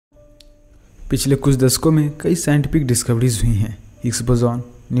पिछले कुछ दशकों में कई साइंटिफिक डिस्कवरीज हुई हैं। Higgs boson,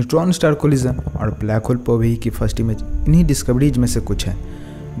 neutron star collision और ब्लैक होल पॉवेई की फर्स्ट इमेज इन्हीं डिस्कवरीज में से कुछ हैं।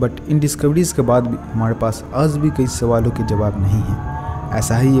 बट इन डिस्कवरीज के बाद भी हमारे पास आज भी कई सवालों के जवाब नहीं हैं।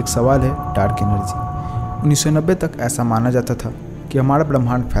 ऐसा ही एक सवाल है डार्क एनर्जी। 1990 तक ऐसा माना जाता था कि हमारा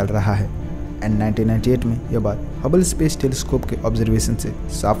ब्रह्मांड फैल रहा है एंड 1998 में यह बात हबल स्पेस टेलीस्कोप के ऑब्जर्वेशन से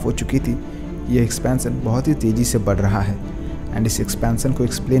साफ हो चुकी थी। यह एक्सपेंशन बहुत ही तेज़ी से बढ़ रहा है एंड इस एक्सपेंशन को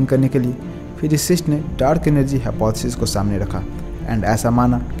एक्सप्लेन करने के लिए फिजिसिस्ट ने डार्क एनर्जी हाइपोथेसिस को सामने रखा एंड ऐसा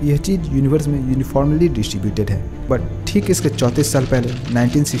माना कि यह चीज़ यूनिवर्स में यूनिफॉर्मली डिस्ट्रीब्यूटेड है। बट ठीक इसके 34 साल पहले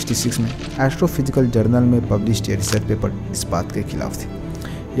 1966 में एस्ट्रोफिजिकल जर्नल में पब्लिश्ड यह रिसर्च पेपर इस बात के खिलाफ थी।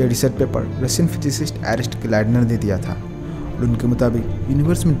 यह रिसर्च पेपर रशियन फिजिसिस्ट एरस्ट ग्लाइनर ने दिया था और उनके मुताबिक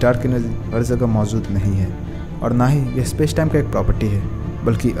यूनिवर्स में डार्क एनर्जी हर जगह मौजूद नहीं है और ना ही यह स्पेस टाइम का एक प्रॉपर्टी है,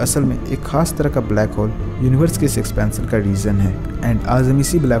 बल्कि असल में एक खास तरह का ब्लैक होल यूनिवर्स के इस एक्सपेंशन का रीज़न है। एंड आज हम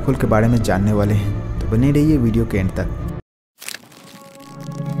इसी ब्लैक होल के बारे में जानने वाले हैं, तो बने रहिए वीडियो के एंड तक।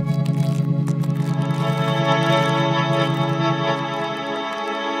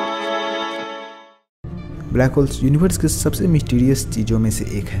 ब्लैक होल्स यूनिवर्स के सबसे मिस्टीरियस चीज़ों में से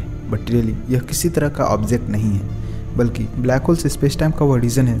एक है, बट रियली यह किसी तरह का ऑब्जेक्ट नहीं है, बल्कि ब्लैक होल्स स्पेस टाइम का वह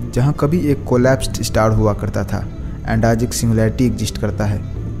रीजन है जहाँ कभी एक कोलैप्स्ड स्टार हुआ करता था एंड आज एक सिंगुलैरिटी एग्जिस्ट करता है।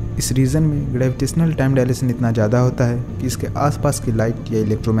 इस रीजन में ग्रेविटेशनल टाइम डायलेशन इतना ज़्यादा होता है कि इसके आसपास की लाइट या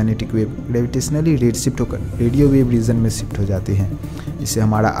electromagnetic wave gravitationally red shift होकर रेडियो वेव रीजन में शिफ्ट हो जाती हैं, जिसे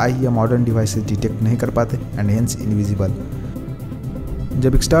हमारा आई या मॉडर्न डिवाइसेस डिटेक्ट नहीं कर पाते एंड हेंस इनविजिबल।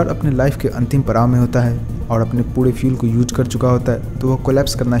 जब एक स्टार अपने लाइफ के अंतिम पड़ाव में होता है और अपने पूरे फ्यूल को यूज कर चुका होता है तो वह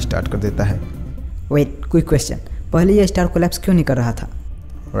कोलैप्स करना स्टार्ट कर देता है। वेट, क्विक क्वेश्चन, पहले यह स्टार कोलैप्स क्यों नहीं कर रहा था?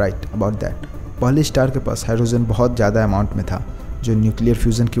 Right about that. पहले स्टार के पास हाइड्रोजन बहुत ज़्यादा अमाउंट में था जो न्यूक्लियर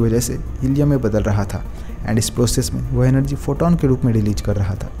फ्यूज़न की वजह से हीलियम में बदल रहा था एंड इस प्रोसेस में वह एनर्जी फोटोन के रूप में रिलीज कर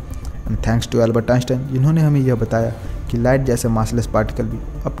रहा था। And thanks to Albert Einstein, जिन्होंने हमें यह बताया कि लाइट जैसे मासलेस पार्टिकल भी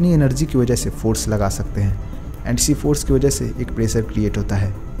अपनी एनर्जी की वजह से फोर्स लगा सकते हैं एंड इसी फोर्स की वजह से एक प्रेशर क्रिएट होता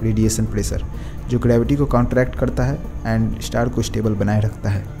है, रेडिएशन प्रेशर, जो ग्रेविटी को काउंटरैक्ट करता है एंड स्टार को स्टेबल बनाए रखता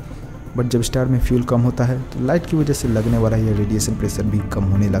है। बट जब स्टार में फ्यूल कम होता है तो लाइट की वजह से लगने वाला यह रेडिएशन प्रेशर भी कम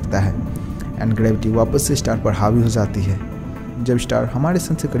होने लगता है एंड ग्रेविटी वापस से स्टार पर हावी हो जाती है। जब स्टार हमारे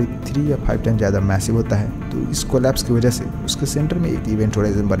सन से करीब 3 या 5 टाइम ज़्यादा मैसिव होता है तो इस कोलैप्स की वजह से उसके सेंटर में एक इवेंट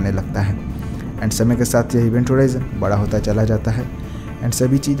होराइजन बनने लगता है एंड समय के साथ यह इवेंट होराइजन बड़ा होता चला जाता है एंड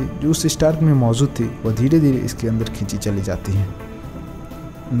सभी चीज़ें जो उस स्टार में मौजूद थी वह धीरे धीरे इसके अंदर खींची चली जाती हैं।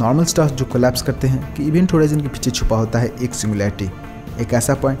 नॉर्मल स्टार्स जो कोलैप्स करते हैं कि इवेंट होराइजन के पीछे छुपा होता है एक सिंगुलैरिटी, एक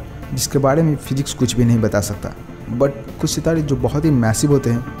ऐसा पॉइंट जिसके बारे में फिजिक्स कुछ भी नहीं बता सकता। बट कुछ सितारे जो बहुत ही मैसिव होते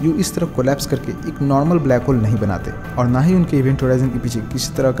हैं यूँ इस तरह कोलैप्स करके एक नॉर्मल ब्लैक होल नहीं बनाते और ना ही उनके इवेंट होराइजन के पीछे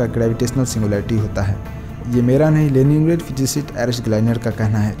किसी तरह का ग्रेविटेशनल सिंगुलैरिटी होता है। ये मेरा नहीं, लेनिनग्रेड फिजिसिस्ट एरस्ट ग्लाइनर का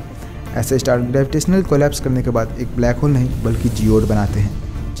कहना है। ऐसे स्टार ग्रेविटेशनल कोलैप्स करने के बाद एक ब्लैक होल नहीं बल्कि जियोड बनाते हैं,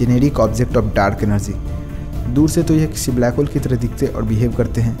 generic object of dark energy. दूर से तो यह किसी ब्लैक होल की तरह दिखते और बिहेव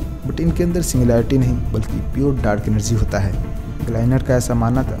करते हैं, बट इनके अंदर सिंगुलैरिटी नहीं बल्कि प्योर डार्क एनर्जी होता है। ग्लाइनर का ऐसा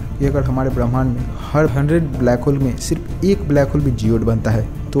मानना था कि अगर हमारे ब्रह्मांड में हर 100 ब्लैक होल में सिर्फ एक ब्लैक होल भी जियोड बनता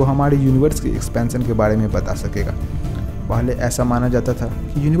है तो हमारे यूनिवर्स के एक्सपेंशन के बारे में बता सकेगा। पहले ऐसा माना जाता था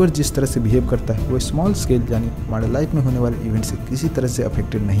कि यूनिवर्स जिस तरह से बिहेव करता है वो स्मॉल स्केल यानी हमारे लाइफ में होने वाले इवेंट से किसी तरह से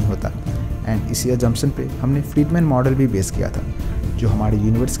अफेक्टेड नहीं होता एंड इसी अजम्पशन पे हमने फ्रीडमैन मॉडल भी बेस किया था जो हमारे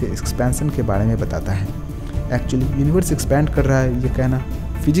यूनिवर्स के एक्सपेंशन के बारे में बताता है। एक्चुअली यूनिवर्स एक्सपैंड कर रहा है ये कहना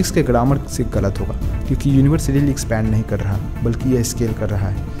फिजिक्स के ग्रामर से गलत होगा, क्योंकि यूनिवर्स रियली एक्सपैंड नहीं कर रहा बल्कि यह स्केल कर रहा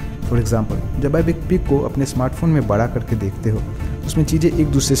है। फॉर एग्जांपल, जब आप एक पिक को अपने स्मार्टफोन में बड़ा करके देखते हो उसमें चीज़ें एक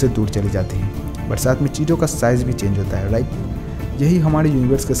दूसरे से दूर चली जाती हैं, बट साथ में चीज़ों का साइज़ भी चेंज होता है, राइट। यही हमारे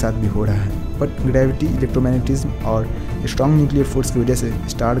यूनिवर्स के साथ भी हो रहा है। बट ग्रेविटी, इलेक्ट्रोमैग्नेटिज्म और स्ट्रॉन्ग न्यूक्लियर फोर्स की वजह से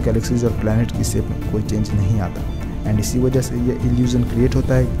स्टार, गैलेक्सीज और प्लैनेट की शेप में कोई चेंज नहीं आता एंड इसी वजह से यह इल्यूजन क्रिएट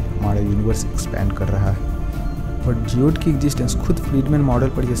होता है कि हमारा यूनिवर्स एक्सपैंड कर रहा है। बट जियोड की एग्जिस्टेंस खुद फ्रीडमैन मॉडल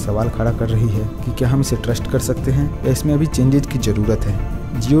पर यह सवाल खड़ा कर रही है कि क्या हम इसे ट्रस्ट कर सकते हैं या इसमें अभी चेंजेज की ज़रूरत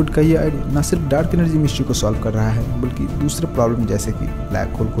है। जियोड का ये आइडिया न सिर्फ डार्क एनर्जी मिस्ट्री को सॉल्व कर रहा है बल्कि दूसरे प्रॉब्लम जैसे कि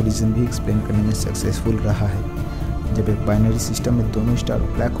ब्लैक होल कोलिजन भी एक्सप्लेन करने में सक्सेसफुल रहा है। जब एक बाइनरी सिस्टम में दोनों स्टार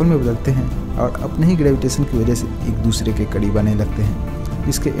ब्लैक होल में बदलते हैं और अपने ही ग्रेविटेशन की वजह से एक दूसरे के करीब आने लगते हैं,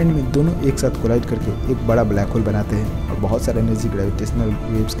 इसके एंड में दोनों एक साथ कोलाइड करके एक बड़ा ब्लैक होल बनाते हैं और बहुत सारा एनर्जी ग्रेविटेशनल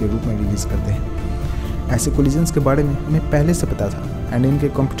वेव्स के रूप में रिलीज करते हैं। ऐसे कोलिजन्स के बारे में हमें पहले से पता था एंड इनके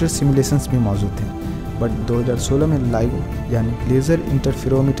कंप्यूटर सिमुलेशंस भी मौजूद थे। बट 2016 में लाइगो यानी laser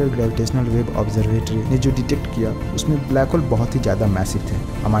interferometer gravitational wave observatory ने जो डिटेक्ट किया उसमें ब्लैक होल बहुत ही ज़्यादा मैसिव थे,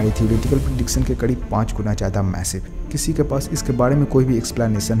 हमारी थियोरेटिकल प्रेडिक्शन के करीब 5 गुना ज़्यादा मैसिव। किसी के पास इसके बारे में कोई भी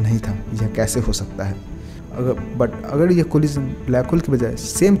एक्सप्लेनेशन नहीं था यह कैसे हो सकता है। अगर यह कोलिजन ब्लैक होल के बजाय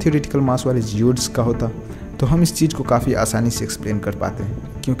सेम थ्योरेटिकल मास वाले जियोड्स का होता तो हम इस चीज़ को काफ़ी आसानी से एक्सप्लेन कर पाते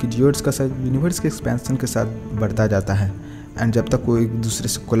हैं, क्योंकि जियोड्स का साइज यूनिवर्स के एक्सपेंशन के साथ बढ़ता जाता है एंड जब तक वो एक दूसरे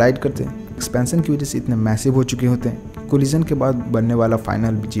से कोलाइड करते हैं एक्सपेंशन की वजह से इतने मैसिव हो चुके होते हैं। कोलिजन के बाद बनने वाला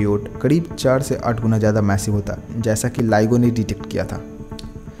फाइनल जियोड करीब 4 से 8 गुना ज़्यादा मैसिव होता है, जैसा कि लाइगो ने डिटेक्ट किया था।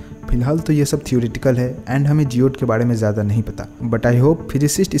 फिलहाल तो ये सब थियोरेटिकल है एंड हमें जियोड के बारे में ज़्यादा नहीं पता, बट आई होप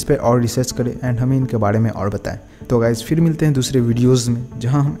फिजिसिस्ट इस पर और रिसर्च करे एंड हमें इनके बारे में और बताएं। तो गाइज फिर मिलते हैं दूसरे वीडियोज़ में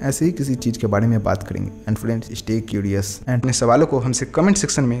जहां हम ऐसे ही किसी चीज़ के बारे में बात करेंगे। And friends stay curious and अपने सवालों को हमसे कमेंट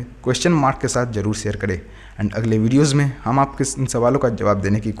सेक्शन में क्वेश्चन मार्क के साथ जरूर शेयर करें एंड अगले वीडियोज़ में हम आपके इन सवालों का जवाब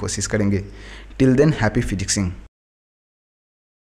देने की कोशिश करेंगे। Till than happy फिजिक्सिंग।